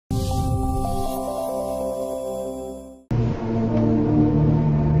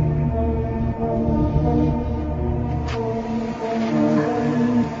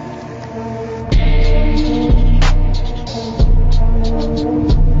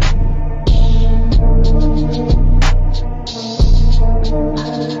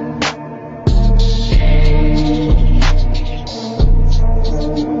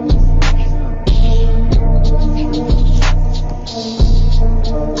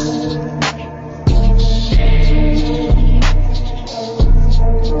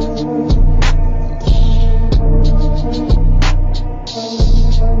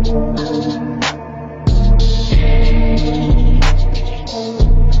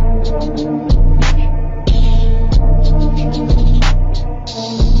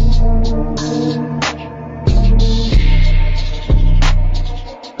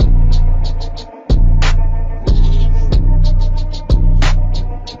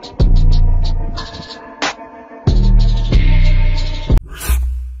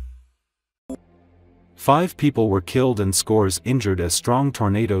5 people were killed and scores injured as strong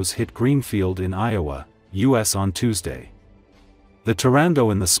tornadoes hit Greenfield in Iowa, U.S. on Tuesday. The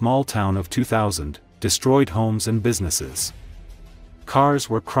tornado in the small town of 2000 destroyed homes and businesses. Cars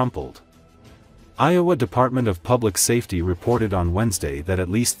were crumpled. Iowa Department of Public Safety reported on Wednesday that at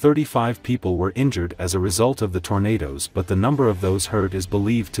least 35 people were injured as a result of the tornadoes, but the number of those hurt is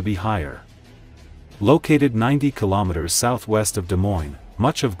believed to be higher. Located 90 kilometers southwest of Des Moines,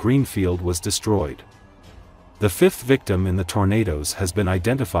 much of Greenfield was destroyed. The 5th victim in the tornadoes has been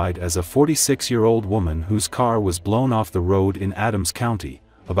identified as a 46-year-old woman whose car was blown off the road in Adams County,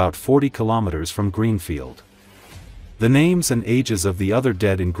 about 40 kilometers from Greenfield. The names and ages of the other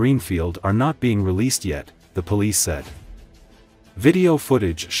dead in Greenfield are not being released yet, the police said. Video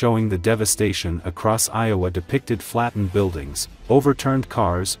footage showing the devastation across Iowa depicted flattened buildings, overturned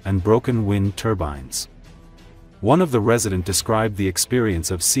cars, and broken wind turbines. One of the residents described the experience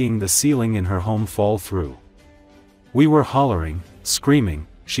of seeing the ceiling in her home fall through. "We were hollering, screaming,"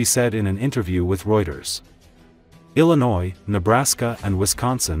 she said in an interview with Reuters. Illinois, Nebraska, and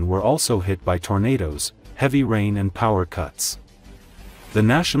Wisconsin were also hit by tornadoes, heavy rain, and power cuts. The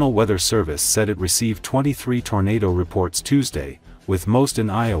National Weather Service said it received 23 tornado reports Tuesday, with most in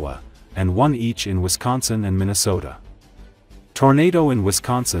Iowa, and 1 each in Wisconsin and Minnesota. Tornado in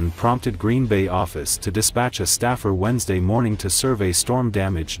Wisconsin prompted Green Bay office to dispatch a staffer Wednesday morning to survey storm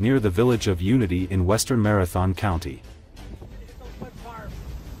damage near the village of Unity in western Marathon County.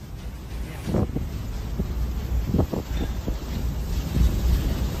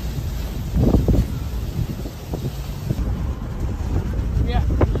 Yeah.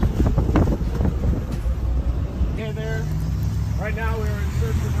 Okay, there. Right now we're in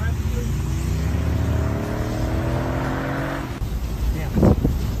search and rescue.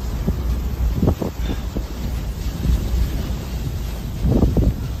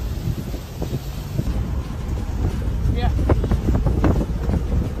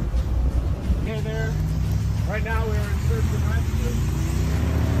 Right now we're in search and rescue.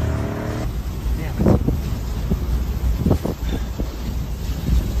 Damn it.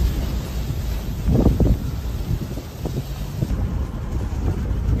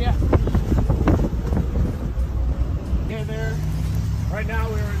 Yeah. Okay, there. Right now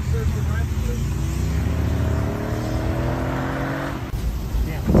we're in search and rescue.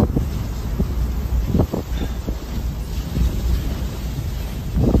 Damn it.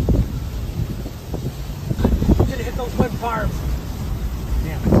 Hit those wind farms.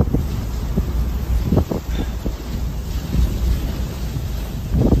 Damn it.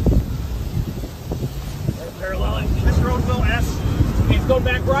 Paralleling this road, Will S. He's going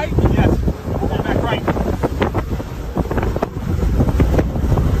back right? Yes. Going back right.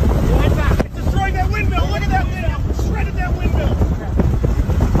 Right back. It destroyed that windmill. Look at that windmill. It shredded that windmill.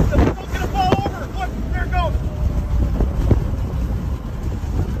 The windmill's going to fall over. Look, there it goes.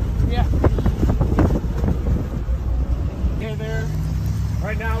 Yeah. There.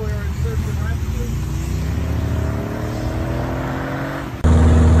 Right now we're in search and rescue.